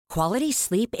Quality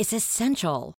sleep is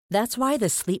essential. That's why the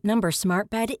Sleep Number Smart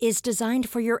Bed is designed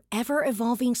for your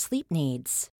ever-evolving sleep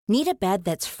needs. Need a bed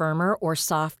that's firmer or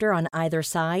softer on either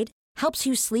side? Helps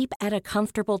you sleep at a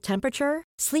comfortable temperature?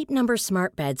 Sleep Number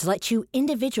Smart Beds let you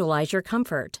individualize your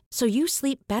comfort so you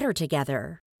sleep better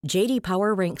together. J.D.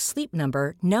 Power ranks Sleep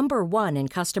Number number 1 in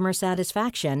customer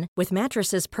satisfaction with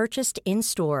mattresses purchased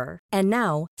in-store. And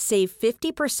now, save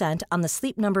 50% on the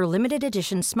Sleep Number Limited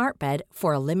Edition Smart Bed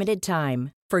for a limited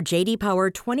time. For J.D. Power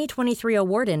 2023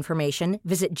 award information,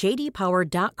 visit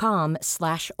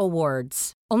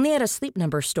jdpower.com/awards. Only at a Sleep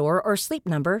Number store or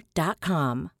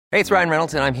sleepnumber.com. Hey, it's Ryan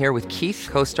Reynolds, and I'm here with Keith,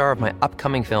 co-star of my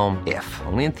upcoming film, If,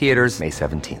 only in theaters May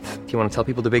 17th. Do you want to tell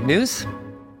people the big news?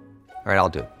 All right, I'll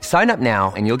do it. Sign up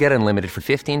now and you'll get unlimited for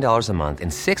 $15 a month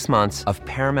and 6 months of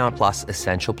Paramount Plus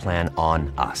Essential Plan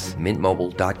on us.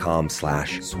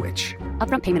 MintMobile.com/switch.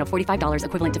 Upfront payment of $45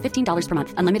 equivalent to $15 per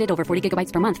month. Unlimited over 40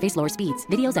 gigabytes per month. Face lower speeds.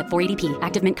 Videos at 480p.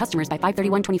 Active Mint customers by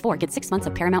 531.24 get 6 months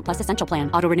of Paramount Plus Essential Plan.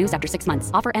 Auto renews after 6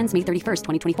 months. Offer ends May 31st,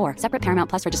 2024. Separate Paramount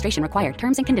Plus registration required.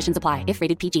 Terms and conditions apply if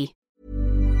rated PG.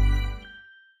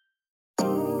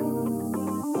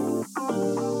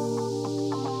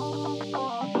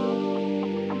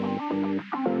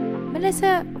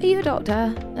 Melissa, are you a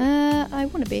doctor? I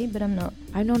want to be, but I'm not.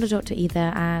 I'm not a doctor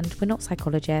either, and we're not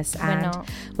psychologists, and not.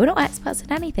 we're not experts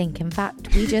in anything. In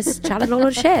fact, we just chat a lot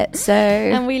of shit. So,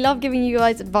 And we love giving you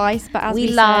guys advice, but as we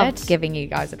love said, giving you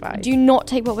guys advice. do not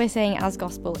take what we're saying as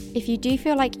gospel. If you do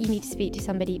feel like you need to speak to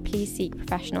somebody, please seek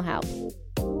professional help.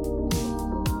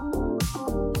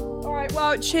 All right,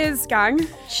 well, cheers, gang.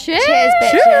 Cheers,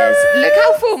 bitches. Look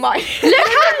how full my... Look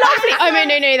how lovely. Oh,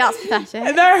 no, that's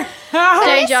pathetic. No.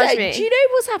 Don't judge me. Do you know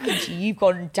what's happened to you? You've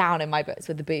gone down in my books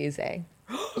with the boozing.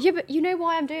 Yeah, but you know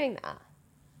why I'm doing that?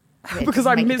 Because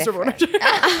I'm Make a miserable. difference.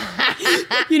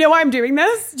 You know why I'm doing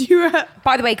this? Do you?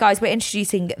 By the way, guys, we're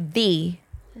introducing the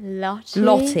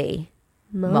Lottie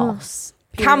Moss.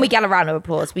 Can we get a round of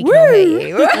applause? We can all hear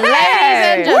you. Ladies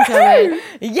and gentlemen.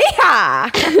 Yeah.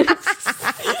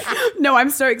 No, I'm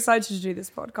so excited to do this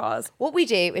podcast. What we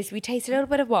do is we taste a little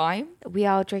bit of wine. We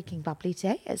are drinking bubbly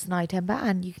today. It's Nightember,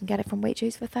 and you can get it from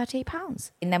Waitrose for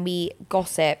 £38. And then we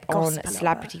gossip on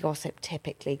celebrity gossip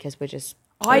typically because we're just...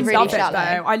 I really love it shallow.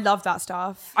 though. I love that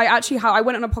stuff. I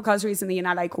went on a podcast recently in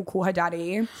LA called Call Her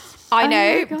Daddy. I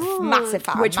know. God. Massive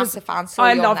fan. Massive fan. Saw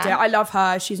I you on loved it. there. I love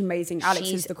her. She's amazing. Alex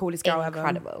She's is the coolest girl ever.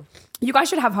 incredible. You guys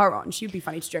should have her on. She'd be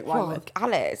funny to drink wine with.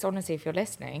 Alex, honestly, if you're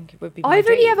listening, it would be my I've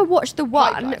only dream. ever watched the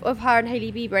one Pipeline. of her and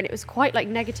Hailey Bieber, and it was quite like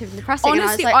negative and depressing.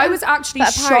 Honestly, and I was actually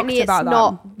but apparently shocked about it's that.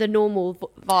 not the normal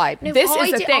vibe. No, This I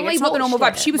is the did- thing. I It's not the normal vibe.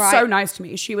 watched She was it, so right? nice to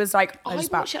me. She was like, I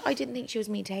watched it. I didn't think she was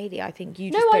mean to Hailey. I think you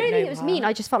No, just I don't don't think know it was her. mean.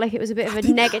 I just felt like it was a bit of a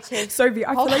negative. Sophie,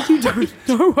 I feel like you don't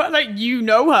know her. Like, you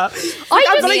know her. I feel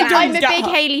just like you don't I'm a get big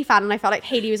her. Hailey fan, and I felt like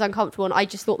Hailey was uncomfortable, and I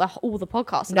just thought that all the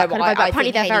podcasts. No, No, but kind of vibe, but I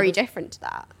apparently think they're Hailey very was- different to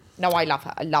that. No, I love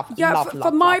her. I love Yeah, love, for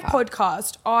love, my love her.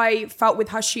 podcast, I felt with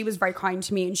her, she was very kind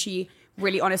to me, and she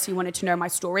really honestly wanted to know my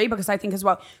story, because I think as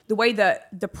well, the way that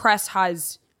the press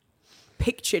has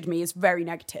pictured me is very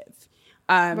negative.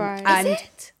 Right. And Is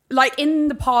it? like in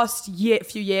the past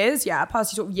few years,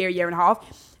 past sort of year and a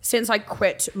half, since I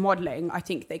quit modeling, I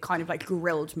think they kind of like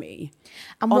grilled me.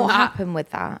 And on what that. happened with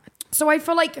that? So I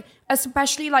feel like,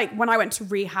 especially like when I went to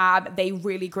rehab, they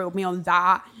really grilled me on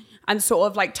that and sort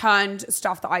of like turned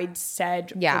stuff that I'd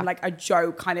said from like a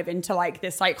joke kind of into like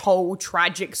this like whole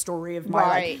tragic story of my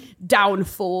like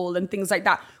downfall and things like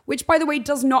that, which by the way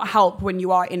does not help when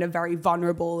you are in a very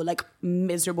vulnerable, like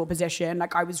miserable position.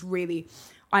 Like I was really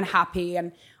unhappy,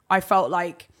 and I felt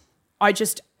like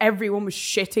everyone was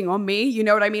shitting on me. You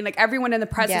know what I mean? Like everyone in the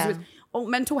press is with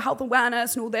mental health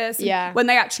awareness and all this. And when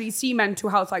they actually see mental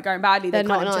health like going badly, they're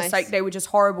kind of just like, they were just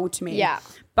horrible to me. Yeah.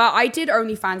 But I did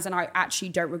OnlyFans, and I actually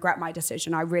don't regret my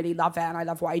decision. I really love it, and I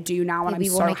love what I do now, and I'm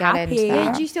so happy.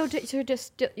 Did you still do? So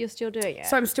you're still doing it?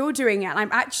 So I'm still doing it, and I'm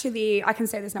actually, I can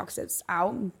say this now because it's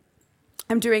out.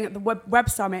 I'm doing the web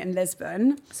summit in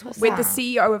Lisbon with the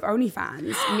CEO of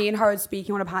OnlyFans. Me and her are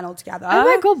speaking on a panel together. Oh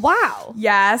my God, wow.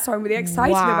 Yeah, so I'm really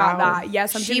excited about that.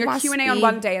 Yes, I'm She doing a must Q&A on be-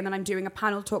 one day, and then I'm doing a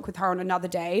panel talk with her on another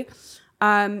day.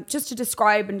 Just to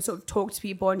describe and sort of talk to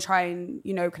people and try and,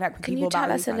 you know, connect with Can people you about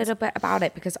tell us a OnlyFans. little bit about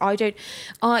it? Because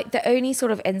the only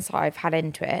sort of insight I've had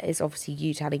into it is obviously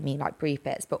you telling me like brief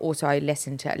bits, but also I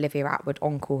listened to Olivia Atwood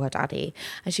on Call Her Daddy,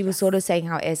 and she was sort of saying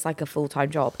how it is like a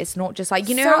full-time job. It's not just like,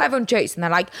 you know how everyone jokes and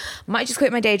they're like, might just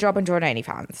quit my day job and join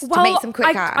OnlyFans to make some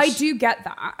quick cash. I do get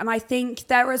that. And I think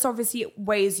there is obviously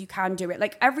ways you can do it.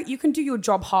 Like you can do your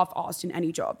job half-assed in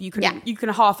any job. You can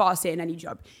half-ass it in any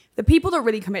job. The people that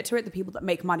really commit to it, the people that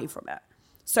make money from it.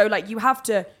 So like you have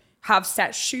to have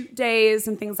set shoot days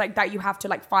and things like that. You have to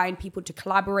like find people to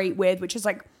collaborate with, which is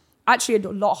like actually a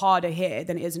lot harder here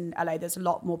than it is in LA. There's a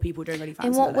lot more people doing OnlyFans.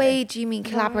 In what way do you mean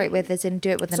collaborate with, as in do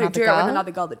it with another girl? So do it with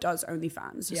another girl that does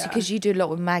OnlyFans, yeah. Because you do a lot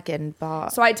with Megan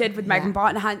Bart. So I did with Megan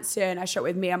Barton Hansen. I shot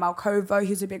with Mia Malkova,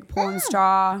 who's a big porn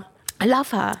star. I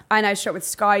love her. And I shot with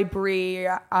Sky Bree,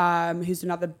 who's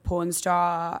another porn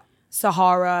star.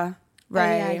 Sahara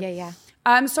Ray.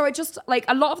 Yeah. So it just like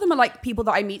a lot of them are like people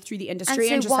that I meet through the industry. And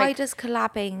so and just, why like, does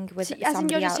collabing with as in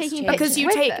somebody you're just else taking change because it? you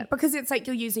with take them. because it's like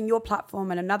you're using your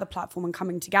platform and another platform and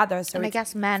coming together. So And I it's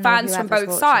guess men or fans from whoever's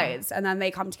both watching. sides, and then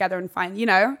they come together and find.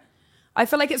 I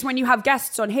feel like it's when you have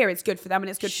guests on here, it's good for them and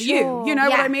it's good for you. You know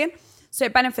what I mean? So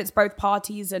it benefits both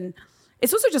parties and.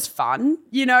 It's also just fun,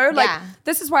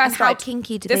 this is why I started. How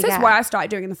kinky do they This is get? why I started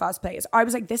doing it in the first place. I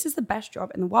was like, this is the best job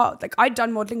in the world. Like I'd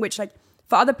done modeling, which like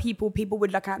for other people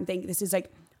would look at and think this is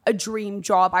like a dream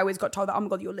job. I always got told that, oh my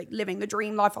God, you're like living the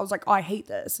dream life. I was like, I hate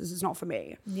this. This is not for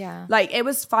me. Yeah. Like it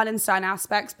was fun in certain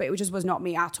aspects, but it just was not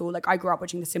me at all. Like I grew up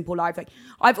watching The Simple Life. Like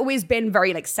I've always been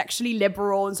very like sexually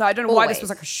liberal. And so I don't know why this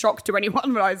was like a shock to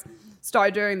anyone when I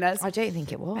started doing this. I don't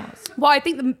think it was. Well, I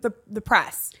think the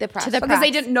press. The press. Because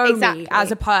they didn't know Exactly. me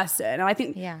as a person. And I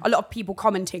think Yeah. a lot of people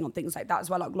commenting on things like that as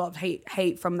well, like a lot of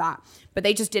hate from that. But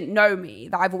they just didn't know me,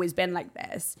 that I've always been like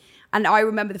this. And I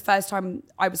remember the first time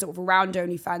I was sort of around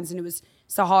OnlyFans and it was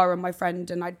Sahara, my friend,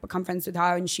 and I'd become friends with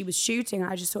her and she was shooting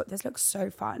and I just thought, this looks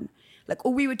so fun. Like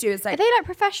all we would do is like... Are they like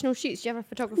professional shoots? Do you have a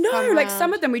photographer? No, like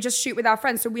some of them we just shoot with our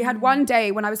friends. So we had one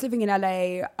day when I was living in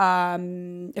LA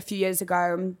a few years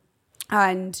ago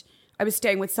and I was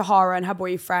staying with Sahara and her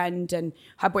boyfriend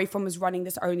was running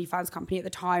this OnlyFans company at the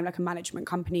time, like a management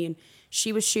company, and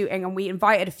she was shooting and we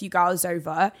invited a few girls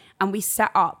over and we set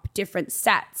up different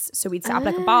sets. So we'd set up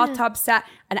like a bathtub set,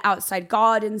 an outside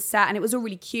garden set, and it was all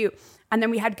really cute. And then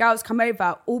we had girls come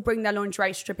over, all bring their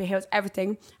lingerie, stripper heels,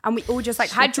 everything. And we all just like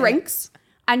had drinks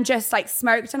and just like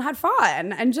smoked and had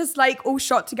fun and just like all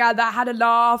shot together, had a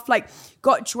laugh, like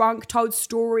got drunk, told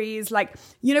stories, like,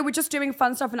 we're just doing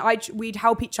fun stuff and we'd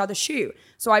help each other shoot.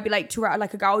 So I'd be like to her,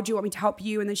 like a girl, do you want me to help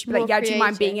you? And then she'd be like, yeah, do you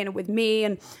mind being in it with me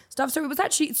and stuff? So it was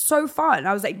actually so fun.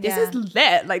 I was like, this is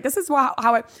lit. Like this is how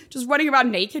I just running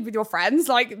around naked with your friends.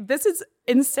 Like this is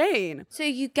insane. So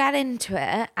you get into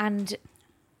it and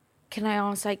can I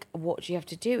ask, like, what do you have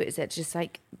to do? Is it just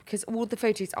like, because all the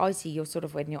photos I see, you're sort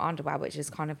of in your underwear, which is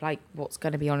kind of like what's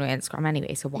going to be on your Instagram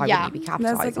anyway. So why wouldn't you be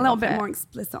capitalizing? There's like a little bit more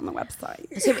explicit on the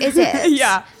website. So is it?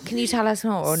 Yeah. Can you tell us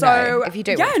more or so, no? If you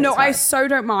don't want to, no, I so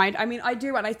don't mind. I mean, I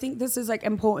do. And I think this is like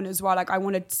important as well. Like I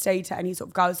want to say to any sort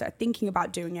of girls that are thinking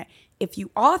about doing it, if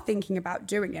you are thinking about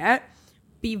doing it,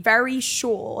 be very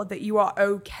sure that you are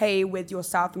okay with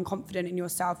yourself and confident in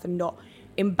yourself and not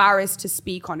embarrassed to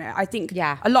speak on it. I think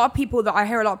a lot of people that I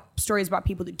hear a lot of stories about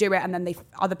people that do it and then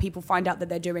other people find out that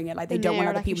they're doing it, like they don't want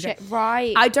other people to.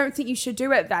 Right. I don't think you should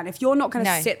do it then. If you're not going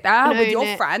to sit there with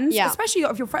your friends, especially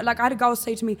if your friend, like I had a girl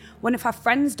say to me, one of her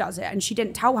friends does it and she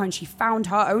didn't tell her and she found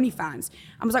her OnlyFans.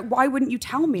 I was like, why wouldn't you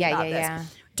tell me about this? Yeah.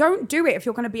 Don't do it if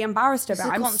you're going to be embarrassed about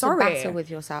it. I'm sorry. Battle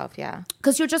with yourself,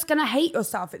 because you're just going to hate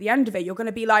yourself at the end of it. You're going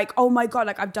to be like, oh my God,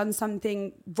 like I've done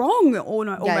something wrong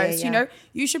almost,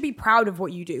 You should be proud of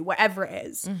what you do, whatever it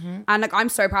is. Mm-hmm. And like, I'm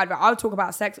so proud of it. I'll talk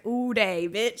about sex all day,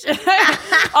 bitch.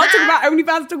 I'll talk about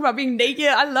OnlyFans, talk about being naked.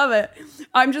 I love it.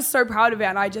 I'm just so proud of it.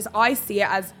 And I see it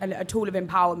as a tool of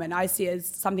empowerment. I see it as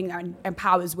something that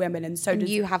empowers women. And so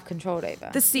does you have control over.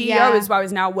 The CEO as well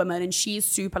is now a woman and she's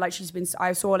super, like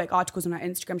I saw like articles on her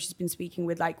Instagram. She's been speaking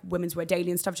with like Women's Wear Daily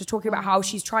and stuff, just talking about how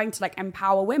she's trying to like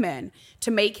empower women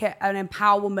to make it an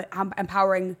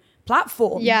empowering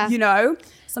platform.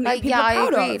 Something like, people are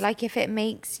proud I agree. of. Like if it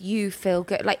makes you feel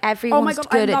good, like everyone's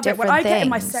good at different things. When I get in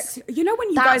my sexy, when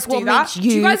you guys do that, do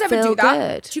you guys ever do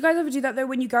that? Do you guys ever do that though?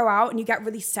 When you go out and you get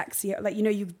really sexy, like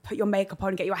you put your makeup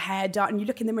on, get your hair done, and you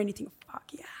look in the mirror and you think, fuck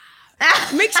yeah.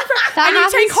 Makes you feel, that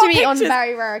happens to me pictures. on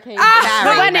very rare occasions.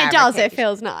 But when it does, it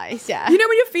feels nice. Yeah. When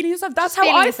you're feeling yourself, that's how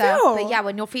I feel. But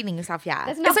when you're feeling yourself,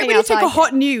 There's it's like when you take a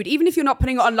hot nude, even if you're not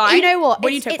putting it online. You know what?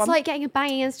 It's like getting a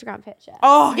banging Instagram picture.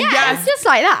 Oh, yeah. yes. It's just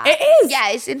like that. It is. Yeah,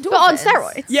 it's endorphins. But on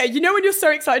steroids. Yeah, when you're so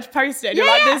excited to post it, you're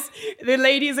like, the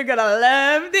ladies are gonna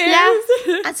love this.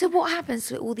 Yeah. And so what happens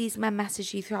to all these men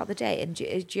message you throughout the day? And do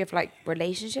you have like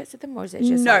relationships with them, or is it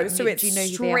just so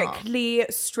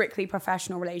it's strictly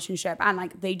professional relationship, and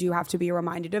like they do have to be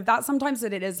reminded of that sometimes,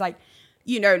 that it is like,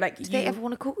 do they ever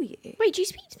want to call you? Wait, do you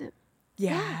speak to them?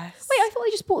 Yes. Wait, I thought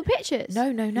they just bought the pictures.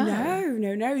 No. No.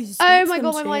 Oh my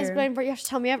god, my mind's blown. You have to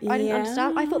tell me. I didn't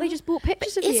understand. I thought they just bought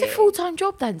pictures of you. It's a full-time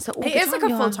job then. So all It the is like time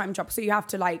a you're- full-time job, so you have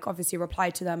to like obviously reply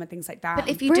to them and things like that. But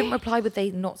if you didn't reply, would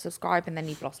they not subscribe and then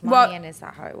you've lost money? Well, and is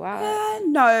that how it works?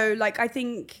 no, like I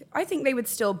think they would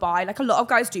still buy. Like a lot of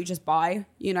guys do just buy,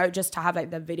 you know, just to have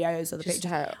like the videos or the Just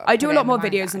pictures. to I do put a it lot in more the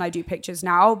videos than I do pictures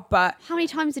now, but How many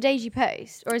times a day do you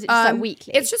post, or is it just like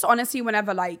weekly? it's just honestly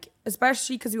whenever like,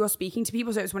 especially because we were speaking to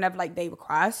people, so it's whenever like they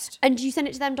request. And do you send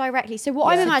it to them directly? So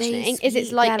what I'm So imagining they is it's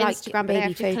speak- like they're like Instagram, but they baby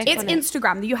have to photos. click It's on it.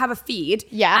 Instagram. You have a feed,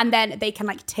 Yeah. and then they can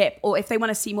like tip, or if they want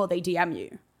to see more, they DM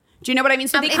you. Do you know what I mean?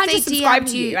 So they if can't they just subscribe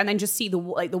DM to you you- and then just see the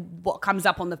what comes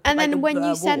up on the And like, then the, when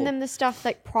you send wall. them the stuff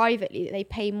like privately that they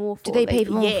pay more for, Do they pay like,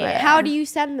 more for it? How do you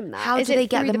send them that? How Is do it they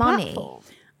get through the money? platform?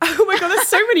 Oh my god, there's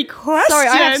so many questions. Sorry,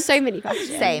 I have so many questions.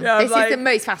 Same. Yeah, This like- is the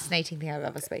most fascinating thing I've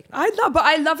ever spoken about.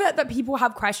 I love it that people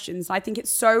have questions. I think it's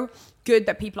so good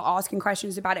that people are asking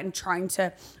questions about it and trying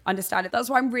to understand it. That's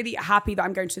why I'm really happy that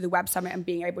I'm going to the Web Summit and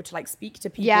being able to like speak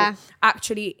to people Yeah.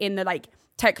 actually in the like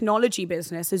technology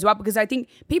business as well, because I think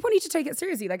people need to take it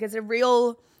seriously. Like it's a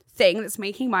real thing that's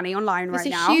making money online It's right a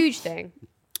now. huge thing.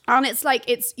 And it's like,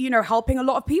 it's, you know, helping a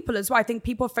lot of people as well. I think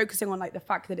people are focusing on like the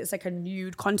fact that it's like a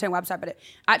nude content website, but it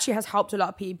actually has helped a lot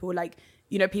of people, like,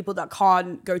 you know, people that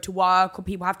can't go to work or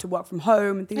people have to work from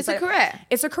home and things It's a like career.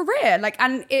 It's a career. Like,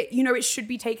 and it, you know, it should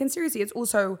be taken seriously. It's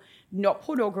also not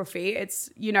pornography. It's,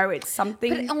 you know, it's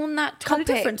something But on that kind of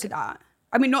topic- different to that.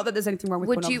 I mean, not that there's anything wrong with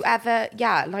Would pornography. you ever,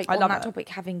 like I on love that it. topic,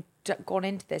 having gone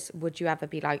into this, would you ever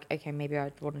be like, okay, maybe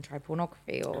I'd want to try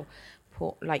pornography or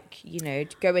like, you know,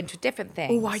 to go into different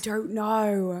things? Oh, I don't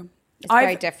know. It's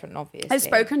very different, obviously. I've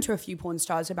spoken to a few porn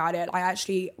stars about it. I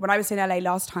actually, when I was in LA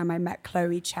last time, I met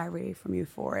Chloe Cherry from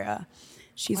Euphoria.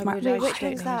 She's my, would I? Which don't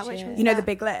one's know that? who Which she one's you know, that? the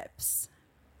big lips.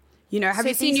 You know, have So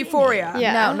you seen these- Euphoria?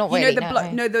 Yeah. No, not You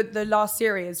really. know the last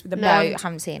series with the No, blonde.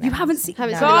 haven't seen it. You haven't seen.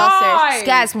 Haven't No. seen the last series.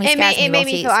 Scares me. It made me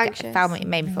Lottie. feel anxious. It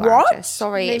made me feel What? anxious.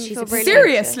 Sorry, Made me she's feel a really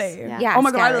Seriously? anxious. Yeah. Yeah, Oh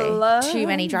my God, I scary. love Too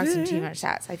many drugs and it. too much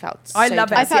sex. I felt. I so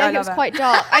love it. I See, felt I like it was love it. quite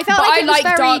dark. I felt But like I it was like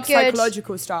very dark good.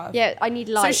 psychological stuff. Yeah, I need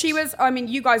light. So she was. I mean,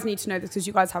 you guys need to know this because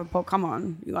you guys have a pod. Come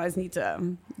on, you guys need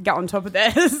to get on top of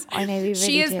this. I know, we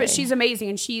She really is, do. but she's amazing,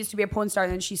 and she used to be a porn star,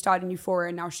 and then she started in Euphoria,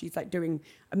 and now she's like doing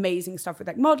amazing stuff with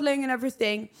like modeling and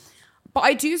everything. But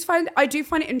I do find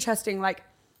it interesting, like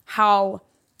how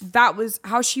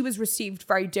she was received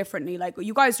very differently. Like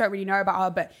you guys don't really know about her,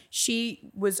 but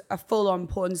she was a full-on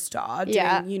porn star doing,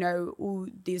 Yeah. you know, all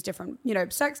these different, you know,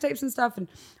 sex tapes and stuff and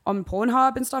on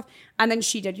Pornhub and stuff. And then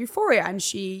she did Euphoria and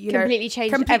she, you Completely know,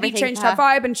 changed completely everything changed for her her.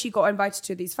 vibe, and she got invited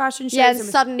to these fashion shows. yeah, and and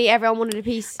was- suddenly everyone wanted a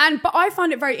piece. but I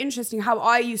found it very interesting how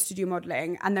I used to do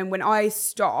modeling, and then when I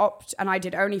stopped and I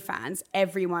did OnlyFans,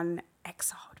 everyone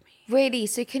exiled me. Really?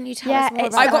 So can you tell Yeah, us more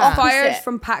it's about I the got that? fired opposite.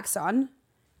 from PacSun.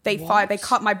 They fired. They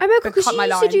cut my. Oh my god, they because cut you my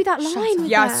used line. to do that line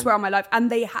with Yeah, I them. swear on my life. And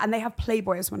they have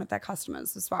Playboy as one of their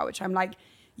customers as well, which I'm like,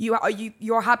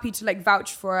 you're happy to like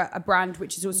vouch for a brand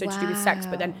which is also to do with sex,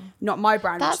 but then not my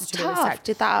brand, That's which is to do with tough. sex.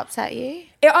 Did that upset you?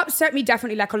 It upset me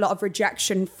definitely, like a lot of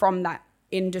rejection from that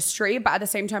industry, but at the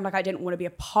same time, like I didn't want to be a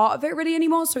part of it really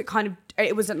anymore. So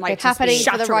it wasn't like It's happening for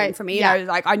the shattering right- for me. yeah. You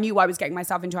know, like I knew what I was getting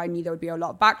myself into. I knew there would be a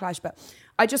lot of backlash, but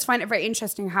I just find it very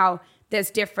interesting how there's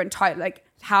different type, like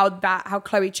how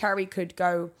Chloe Cherry could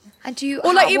go. And do you,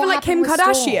 Or like how- even what like Kim happened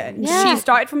with Kardashian. Storm? Yeah. She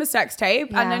started from a sex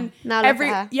tape Yeah. and then Now look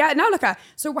at her. now look at her.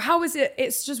 So how is it?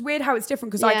 It's just weird how it's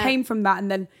different because I Yeah. came from that and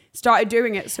then started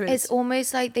doing it. So It's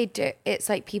almost like it's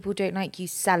like people don't like you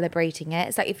celebrating it.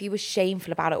 It's like if you were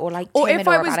shameful about it or like or timid if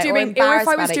I was about it, or doing, or if embarrassed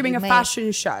I was about it, doing you a may-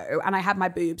 fashion show and I had my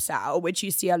boobs out, which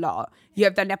you see a lot, you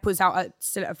have the nipples out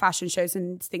still at fashion shows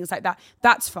and things like that.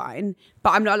 That's fine,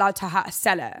 but I'm not allowed to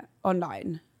sell it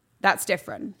online. That's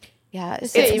different. Yeah,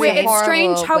 It's It's weird. It's horrible,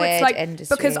 strange how weird it's like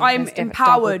industry. because I'm There's different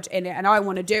empowered in it and I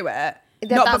want to do it,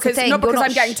 that's not the because thing, not you're because not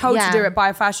I'm getting told yeah. to do it by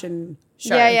a fashion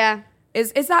show. Yeah.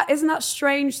 Isn't that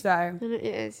strange though? And it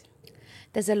is.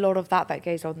 There's a lot of that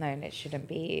goes on though, and it shouldn't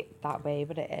be that way,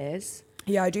 but it is.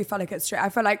 Yeah, I do feel like it's strange. I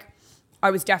feel like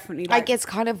I was definitely Like it's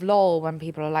kind of lol when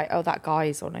people are like, "Oh, that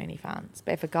guy's on OnlyFans,"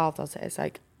 but if a girl does it, it's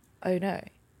like, "Oh no."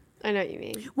 I know what you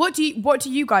mean. What do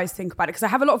you guys think about it? Because I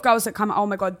have a lot of girls that come, oh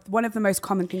my God, one of the most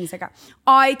common things they go,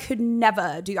 I could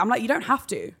never do that. I'm like, you don't have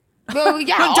to. Well,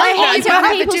 yeah,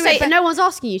 no one's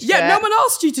asking you to do it. No one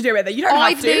asked you to do it. That you don't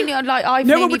have to. I've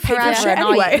no known one you would pay for forever, shit and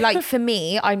anyway. like for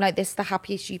me, I'm like, this is the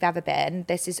happiest you've ever been.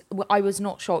 I was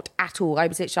not shocked at all. I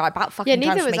was literally like, about fucking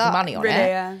time making money on it.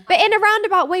 Yeah. But in a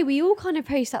roundabout way, we all kind of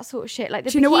post that sort of shit, like the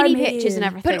bikini pictures and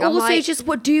everything. But also just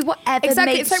do whatever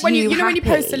exactly. makes it's like when you know happy. when you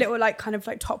post a little like kind of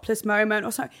like topless moment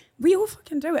or something. We all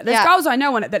fucking do it. There's girls I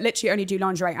know on it that literally only do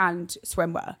lingerie and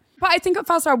swimwear. But I think at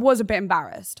first I was a bit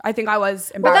embarrassed. I think I was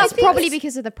embarrassed. Well, that's probably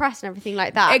because of the press and everything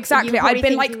like that. Exactly. I've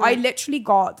been like, I literally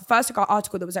got, the first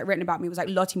article that was like written about me was like,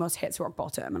 Lottie Moss hits rock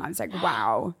bottom. And I was like,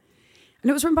 wow.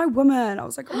 And it was written by a woman. I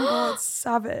was like, oh my God,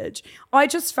 savage. I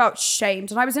just felt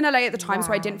shamed. And I was in LA at the time,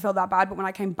 so I didn't feel that bad. But when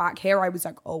I came back here, I was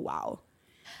like, oh wow.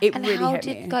 It really hit me. And how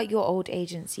did like your old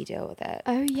agency deal with it?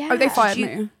 Oh yeah. Oh, they fired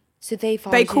me. So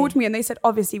they called me and they said,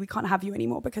 obviously we can't have you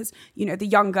anymore because, you know, the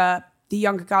younger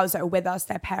girls that are with us,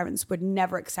 their parents would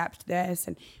never accept this.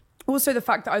 And also the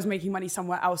fact that I was making money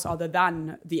somewhere else other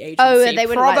than the agency. Oh, they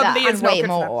wouldn't probably like that. is and way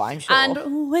more, I'm sure.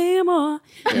 And way more.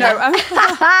 No.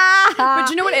 But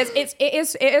do you know what it is?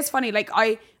 It is funny. Like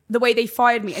the way they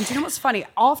fired me. And do you know what's funny?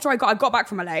 After I got back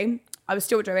from LA, I was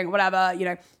still doing whatever, you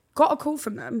know, got a call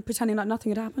from them pretending like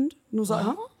nothing had happened. And I was like,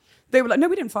 huh? They were like, no,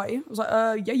 we didn't fire you. I was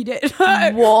like, yeah, you did.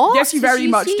 What? Yes, you very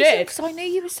much did. Because I know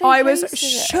you were so I was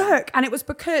shook. And it was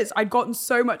because I'd gotten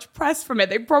so much press from it.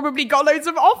 They probably got loads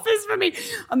of offers for me.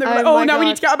 And they were like, oh, now we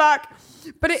need to get her back.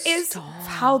 But it is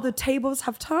how the tables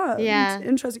have turned. Yeah. It's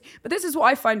interesting. But this is what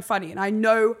I find funny. And I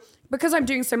know, because I'm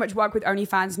doing so much work with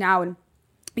OnlyFans now and,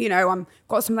 you know, I'm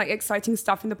got some like exciting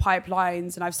stuff in the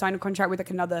pipelines and I've signed a contract with like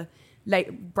another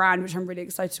brand, which I'm really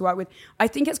excited to work with. I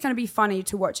think it's going to be funny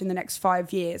to watch in the next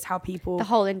 5 years how people... The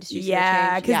whole industry.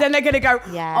 Because then they're going to go,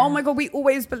 oh my God, we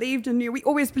always believed in you. We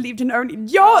always believed in Only...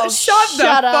 shut the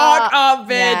fuck up,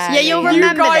 bitch. Yeah, you'll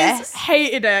remember You guys this.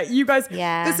 hated it. You guys...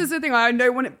 This is the thing. I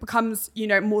know when it becomes, you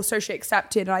know, more socially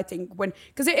accepted, and I think when...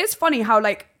 Because it is funny how,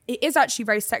 like, it is actually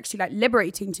very sexually like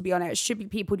liberating, to be honest. It should be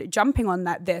people that jumping on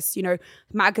this, you know,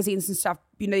 magazines and stuff,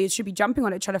 you know, you should be jumping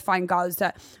on it, trying to find girls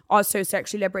that are so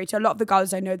sexually liberated. A lot of the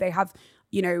girls I know, they have,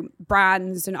 you know,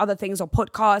 brands and other things or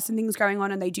podcasts and things going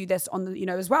on, and they do this on the, you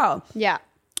know, as well. Yeah.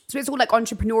 So it's all like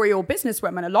entrepreneurial business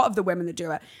women, a lot of the women that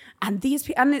do it. And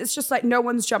and it's just like no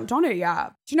one's jumped on it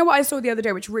yet. Do you know what I saw the other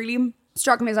day, which really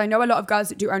struck me, is I know a lot of girls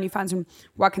that do OnlyFans and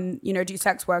work and, you know, do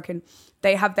sex work, and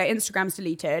they have their Instagrams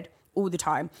deleted all the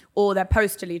time, or their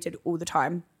posts deleted all the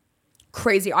time.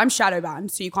 Crazy. I'm shadow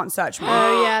banned, so you can't search me.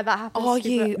 Oh yeah, that happens. Are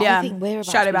you? Yeah. I think we're about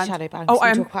shadow to be banned. shadow banned. Oh, I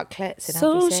I'm talk about clits in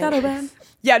so every shadow series. banned.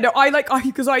 Yeah, no,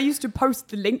 because I used to post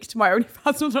the link to my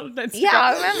OnlyFans on Instagram. Yeah,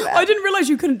 I remember. I didn't realize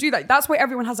you couldn't do that. That's why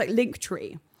everyone has like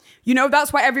Linktree. You know,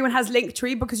 that's why everyone has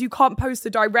Linktree, because you can't post the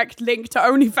direct link to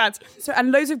OnlyFans. So,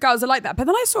 and loads of girls are like that. But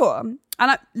then I saw, and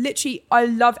I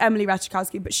love Emily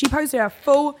Ratajkowski, but she posted her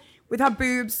full with her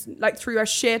boobs, like through her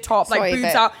sheer top, like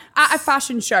boobs out at a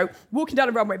fashion show, walking down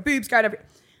the runway, boobs going everywhere.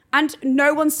 And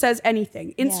no one says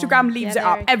anything. Instagram leaves it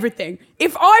up, everything.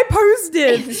 If I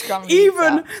posted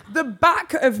even the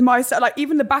back of myself, like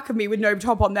even the back of me with no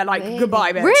top on, they're like,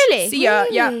 goodbye, bitch. Really? See ya.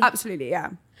 Yeah, absolutely,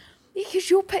 yeah. Because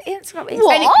you'll put Instagram.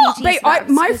 What? Babe,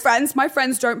 my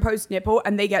friends don't post nipple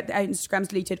and they get their Instagrams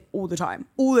deleted all the time.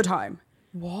 All the time.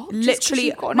 What?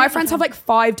 Literally, my friends have like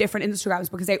 5 different Instagrams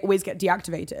because they always get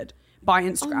deactivated by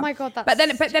Instagram. Oh my God, that's But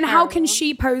then how can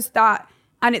she post that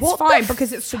and it's fine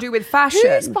because it's to do with fashion?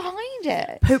 Who's behind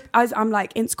it? I'm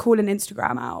like, it's calling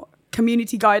Instagram out.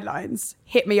 Community guidelines,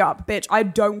 hit me up, bitch. I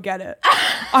don't get it.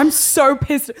 I'm so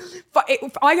pissed.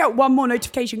 If I get one more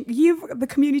notification, the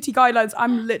community guidelines,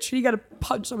 I'm literally gonna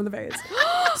punch someone in the face.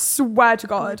 Swear to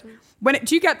God.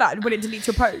 Do you get that when it deletes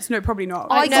your post? No, probably not.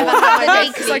 I never had a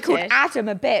date because I called Adam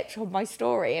a bitch on my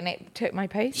story and it took my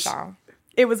post down.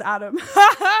 It was Adam.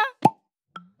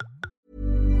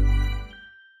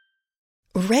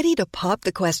 Ready to pop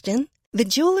the question? The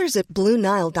jewelers at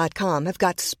BlueNile.com have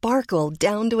got sparkle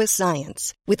down to a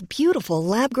science with beautiful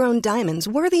lab-grown diamonds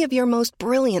worthy of your most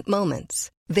brilliant moments.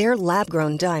 Their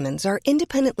lab-grown diamonds are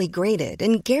independently graded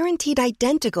and guaranteed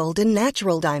identical to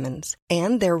natural diamonds,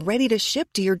 and they're ready to ship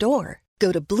to your door.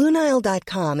 Go to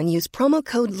BlueNile.com and use promo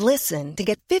code LISTEN to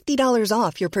get $50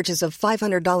 off your purchase of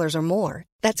 $500 or more.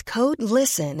 That's code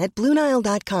LISTEN at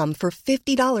BlueNile.com for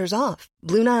 $50 off.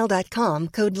 BlueNile.com,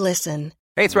 code LISTEN.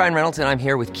 Hey, it's Ryan Reynolds, and I'm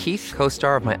here with Keith,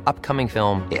 co-star of my upcoming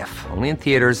film, If, only in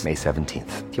theaters May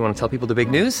 17th. Do you want to tell people the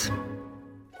big news?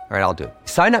 All right, I'll do it.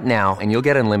 Sign up now and you'll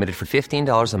get unlimited for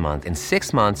 $15 a month and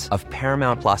 6 months of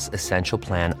Paramount Plus Essential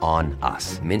Plan on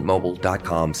us.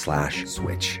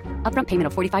 MintMobile.com/switch. Upfront payment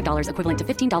of $45 equivalent to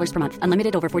 $15 per month.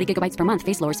 Unlimited over 40 gigabytes per month.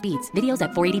 Face lower speeds. Videos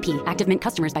at 480p. Active Mint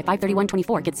customers by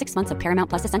 531.24 get 6 months of Paramount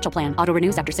Plus Essential Plan. Auto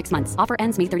renews after 6 months. Offer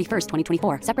ends May 31st,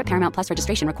 2024. Separate Paramount Plus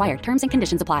registration required. Terms and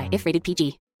conditions apply if rated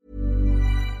PG.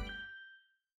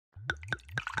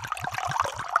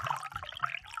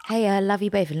 Hey, I love you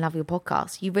both and love your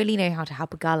podcast. You really know how to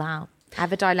help a girl out. I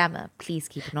have a dilemma. Please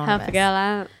keep anonymous. Help a girl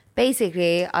out.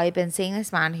 Basically, I've been seeing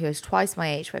this man who is twice my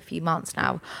age for a few months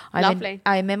now.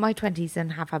 I'm in my 20s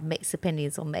and have had mixed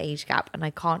opinions on the age gap, and I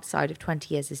can't decide if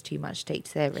 20 years is too much to take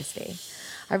seriously.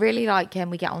 I really like him.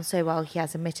 We get on so well. He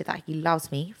has admitted that he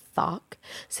loves me. Fuck.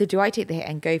 So do I take the hit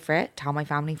and go for it, tell my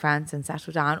family, friends, and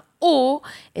settle down? Or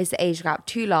is the age gap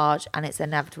too large and it's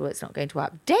inevitable, it's not going to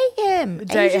work? Date him.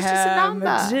 Age is just a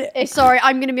number. Sorry,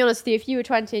 I'm going to be honest with you. If you were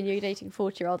 20 and you're dating a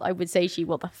 40-year-old, I would say to you,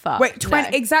 what the fuck? Wait,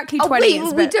 20, exactly 20 wait,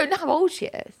 we don't know how old she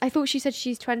is. I thought she said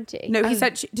she's 20. No, he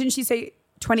said, didn't she say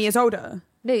 20 years older?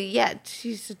 No, yeah,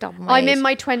 she's a double my I'm age. in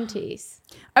my 20s.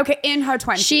 Okay, in her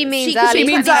 20s. She means early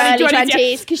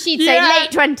 20s because she'd say late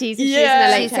 20s if she's in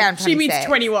her late 20s. She means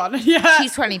 21. Yeah.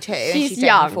 She's 22 and she's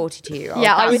young. 42-year-old.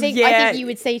 Yeah, I think you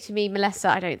would say to me, Melissa,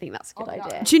 I don't think that's a good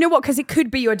idea. Do you know what? Because it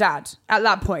could be your dad at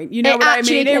that point. You know what I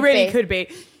mean? It really could be.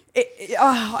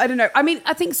 I don't know. I mean,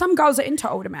 I think some girls are into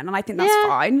older men, and I think that's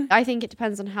fine. I think it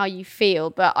depends on how you feel,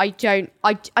 but I don't.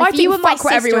 If you were my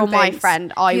sister or my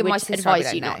friend, I would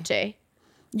advise you not to.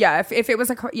 Yeah, if it was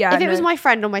if it was my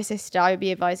friend or my sister, I would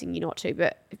be advising you not to.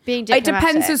 But being diplomatic, it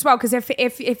depends as well, because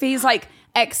if he's like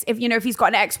if he's got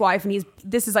an ex-wife and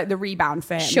this is like the rebound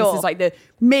for him. Sure. This is like the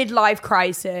midlife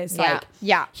crisis. Yeah.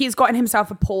 Like, he's gotten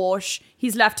himself a Porsche.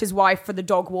 He's left his wife for the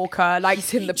dog walker. Like,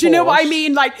 he's in the do you know what I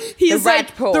mean? Like, he's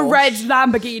like Porsche. the red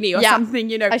Lamborghini or something.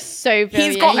 You know, I so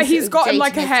he's gotten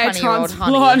like a hair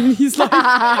transplant. He's like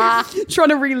trying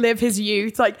to relive his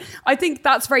youth. Like, I think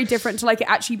that's very different to like it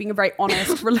actually being a very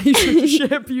honest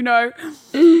relationship. You know,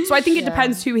 so I think it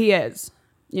depends who he is.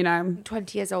 You know,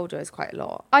 20 years older is quite a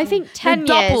lot. I think 10 years,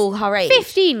 double her age.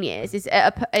 15 years is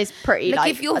pretty.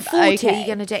 Like if you're 40, you're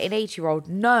going to date an 80-year-old.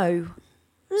 No.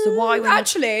 So why?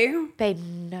 Actually, babe,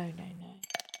 no.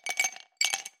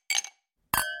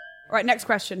 All right, next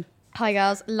question. Hi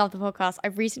girls, love the podcast.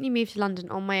 I've recently moved to London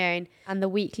on my own and the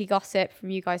weekly gossip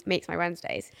from you guys makes my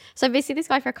Wednesdays. So I've been seeing this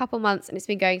guy for a couple months and it's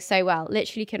been going so well.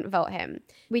 Literally couldn't fault him.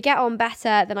 We get on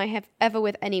better than I have ever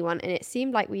with anyone and it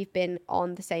seemed like we've been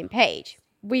on the same page.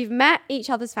 We've met each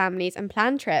other's families and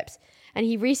planned trips and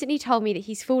he recently told me that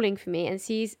he's falling for me and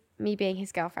sees me being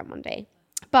his girlfriend one day.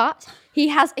 But he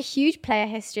has a huge player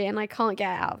history and I can't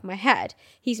get it out of my head.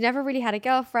 He's never really had a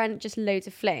girlfriend, just loads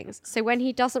of flings. So when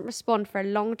he doesn't respond for a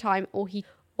long time or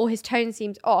his tone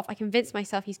seems off, I convince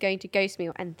myself he's going to ghost me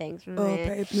or end things.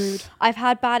 Babe, mood. I've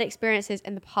had bad experiences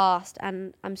in the past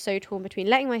and I'm so torn between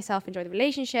letting myself enjoy the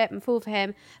relationship and fall for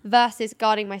him versus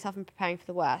guarding myself and preparing for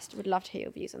the worst. Would love to hear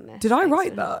your views on this. Did I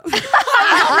write that?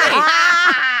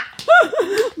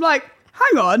 Like,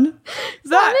 hang on.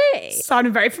 That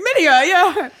sounded very familiar,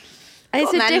 yeah.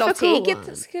 It's a difficult give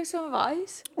some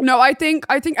advice. No, I think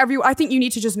you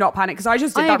need to just not panic because I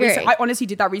just did that recently. I honestly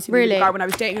did that recently with a guy when I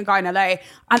was dating a guy in LA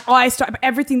and I started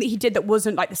everything that he did that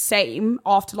wasn't like the same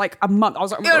after like a month. I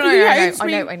was like,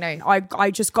 I know.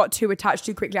 I just got too attached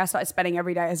too quickly. I started spending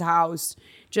every day at his house.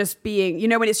 Just being, you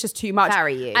know, when it's just too much.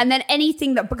 And then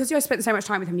anything that, because I spent so much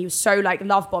time with him, he was so like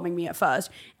love bombing me at first.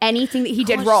 Anything that he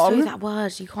did wrong. Say that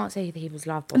word. You can't say that he was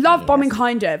love bombing. Love bombing,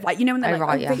 kind of. Like, you know, when they're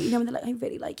like, I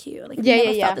really like you. Like, I've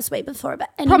never felt this way before. But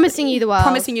promising you the world.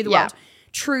 Promising you the world.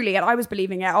 Truly. And I was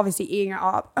believing it, obviously eating it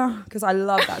up because I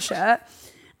love that shit.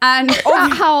 And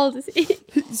how old is he?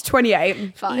 He's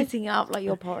 28. Eating up like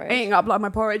your porridge. Eating up like my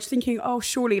porridge, thinking, oh,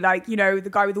 surely, like, you know,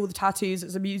 the guy with all the tattoos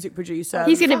is a music producer.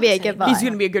 He's going to be a good one. He's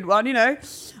going to be a good one, you know.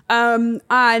 And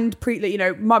you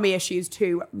know, mummy issues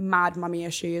too, mad mummy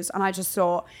issues. And I just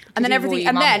thought, and then everything,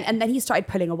 and then he started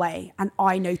pulling away, and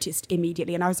I noticed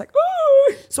immediately, and I was like, oh.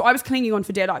 So I was clinging on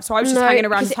for dear life. So I was just hanging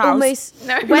around his house.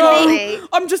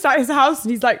 I'm just at his house,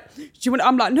 and he's like, do you want?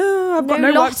 I'm like, no, I've got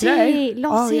no work today.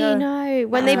 Lottie, no.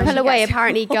 When they pull away,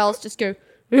 apparently girls just go.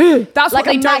 That's like what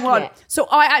they don't want. So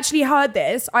I actually heard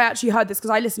this because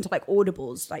I listened to like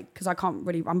audibles, like because I'm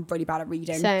really bad at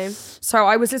reading. Same. So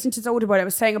I was listening to this audible and it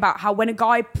was saying about how when a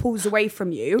guy pulls away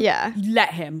from you, you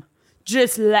let him.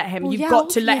 Just let him. You've got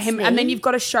to let him, and then you've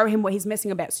got to show him what he's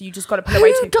missing a bit. So you just got to pull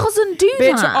away too. Who doesn't do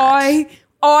Bitch, that?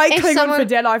 I cling on for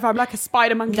dear life. I'm like a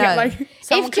spider monkey. No. Like,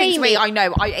 someone clings to me, I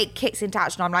know. It kicks into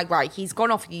action. I'm like, right, he's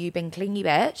gone off you. You've been clingy,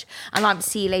 bitch. And I'm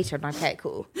see you later. And I play it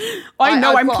cool. I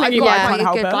know I'm clingy, but I can't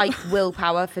help it. it. Like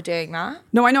willpower for doing that.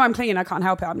 No, I know I'm clingy and I can't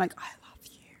help it. I'm like, I love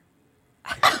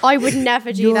you. I would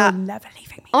never do that. You're never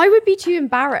leaving me. I would be too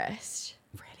embarrassed.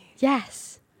 Really? Yes.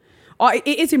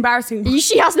 It is embarrassing.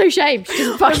 She has no shame. She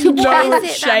doesn't fucking No care.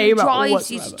 shame that at all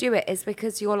drives you to whatsoever. do it is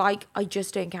because you're like, I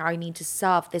just don't care. I need to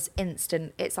serve this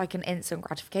instant. It's like an instant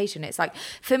gratification. It's like,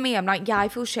 for me, I'm like, yeah, I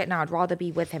feel shit now. I'd rather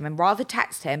be with him and rather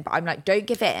text him. But I'm like, don't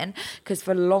give in, because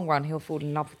for the long run, he'll fall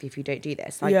in love with you if you don't do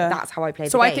this. Like, that's how I play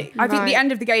the game. I think the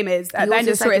end of the game is, at the end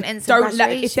of the story, don't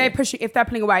let, if they're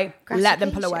pulling away, let them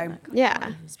pull away.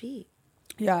 Yeah.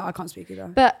 Yeah, I can't speak either.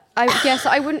 But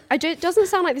I wouldn't. It doesn't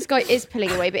sound like this guy is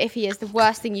pulling away. But if he is, the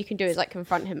worst thing you can do is like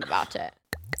confront him about it.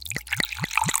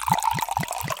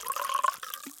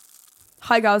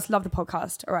 Hi girls, love the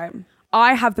podcast. All right,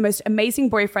 I have the most amazing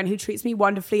boyfriend who treats me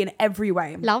wonderfully in every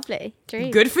way. Lovely, dream.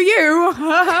 Good for you.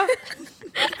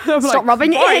 Stop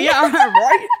rubbing it in. Yeah,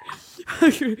 right.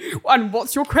 And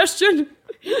what's your question?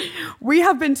 We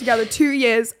have been together 2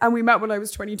 years and we met when I was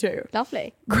 22.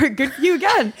 Lovely. Good for you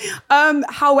again.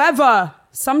 However,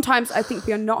 sometimes I think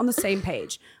we are not on the same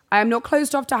page. I am not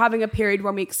closed off to having a period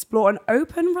when we explore an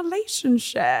open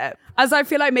relationship, as I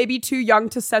feel like maybe too young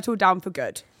to settle down for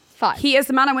good. Fine. He is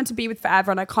the man I want to be with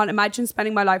forever, and I can't imagine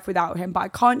spending my life without him, but I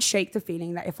can't shake the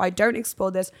feeling that if I don't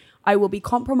explore this, I will be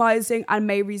compromising and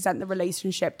may resent the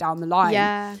relationship down the line.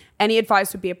 Yeah. Any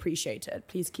advice would be appreciated.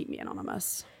 Please keep me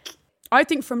anonymous. I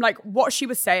think from like what she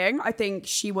was saying, I think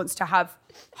she wants to have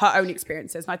her own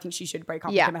experiences, and I think she should break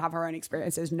up with him and have her own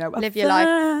experiences. No offense. Live your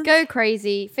life. Go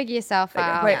crazy. Figure yourself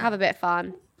out. Have a bit of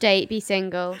fun. Date. Be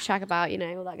single. Shag about. You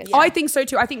know, all that good stuff. I think so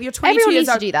too. I think you're 22 Everyone years needs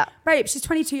to old. do that. Babe, she's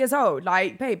 22 years old.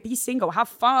 Like, babe, be single. Have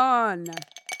fun.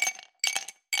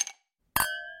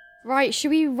 Right, should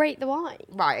we rate the wine?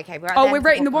 Right, okay. We're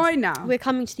rating the wine now. We're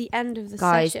coming to the end of the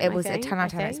Guys, session. it was a 10 out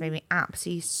of 10. It's made me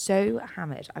absolutely so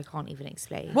hammered. I can't even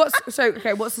explain. What's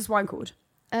this wine called?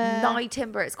 Night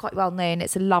Timber. It's quite well known.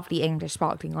 It's a lovely English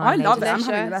sparkling wine. I love it. delicious.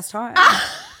 I'm having the best time.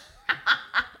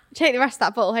 Take the rest of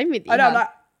that bottle home with you. I know, like,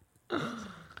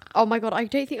 oh my God, I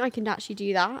don't think I can actually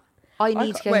do that. I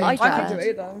need to go. I can't do it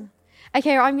either.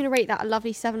 Okay, I'm going to rate that a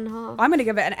lovely 7.5. I'm going to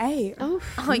give it an 8. Oh,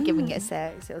 I'm giving it a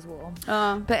 6. It was warm.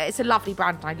 But it's a lovely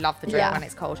brand and I love the drink when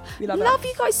it's cold. We love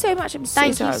you guys so much. I'm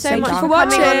Thank you so much for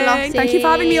watching. coming on, Lottie. Thank you for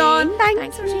having me on.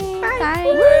 Thanks. Bye.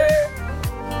 Bye.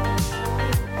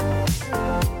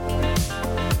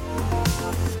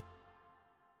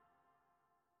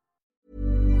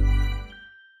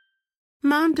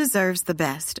 Mom deserves the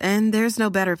best, and there's no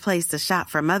better place to shop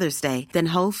for Mother's Day than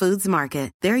Whole Foods Market.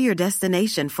 They're your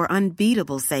destination for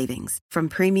unbeatable savings, from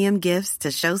premium gifts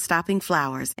to show-stopping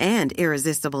flowers and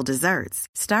irresistible desserts.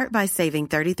 Start by saving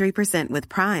 33% with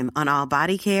Prime on all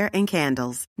body care and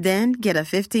candles. Then get a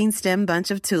 15-stem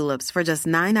bunch of tulips for just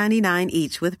 $9.99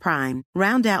 each with Prime.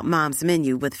 Round out Mom's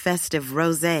menu with festive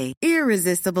rosé,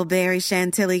 irresistible berry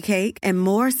chantilly cake, and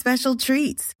more special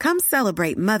treats. Come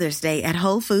celebrate Mother's Day at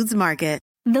Whole Foods Market.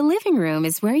 The living room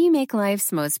is where you make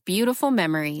life's most beautiful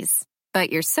memories.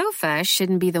 But your sofa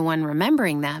shouldn't be the one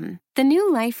remembering them. The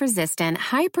new life-resistant,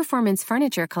 high-performance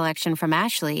furniture collection from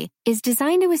Ashley is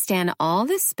designed to withstand all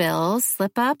the spills,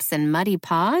 slip-ups, and muddy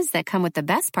paws that come with the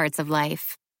best parts of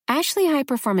life. Ashley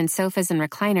high-performance sofas and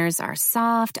recliners are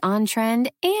soft,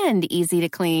 on-trend, and easy to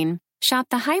clean. Shop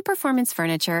the high-performance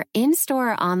furniture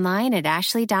in-store or online at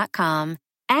ashley.com.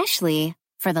 Ashley,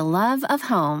 for the love of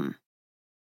home.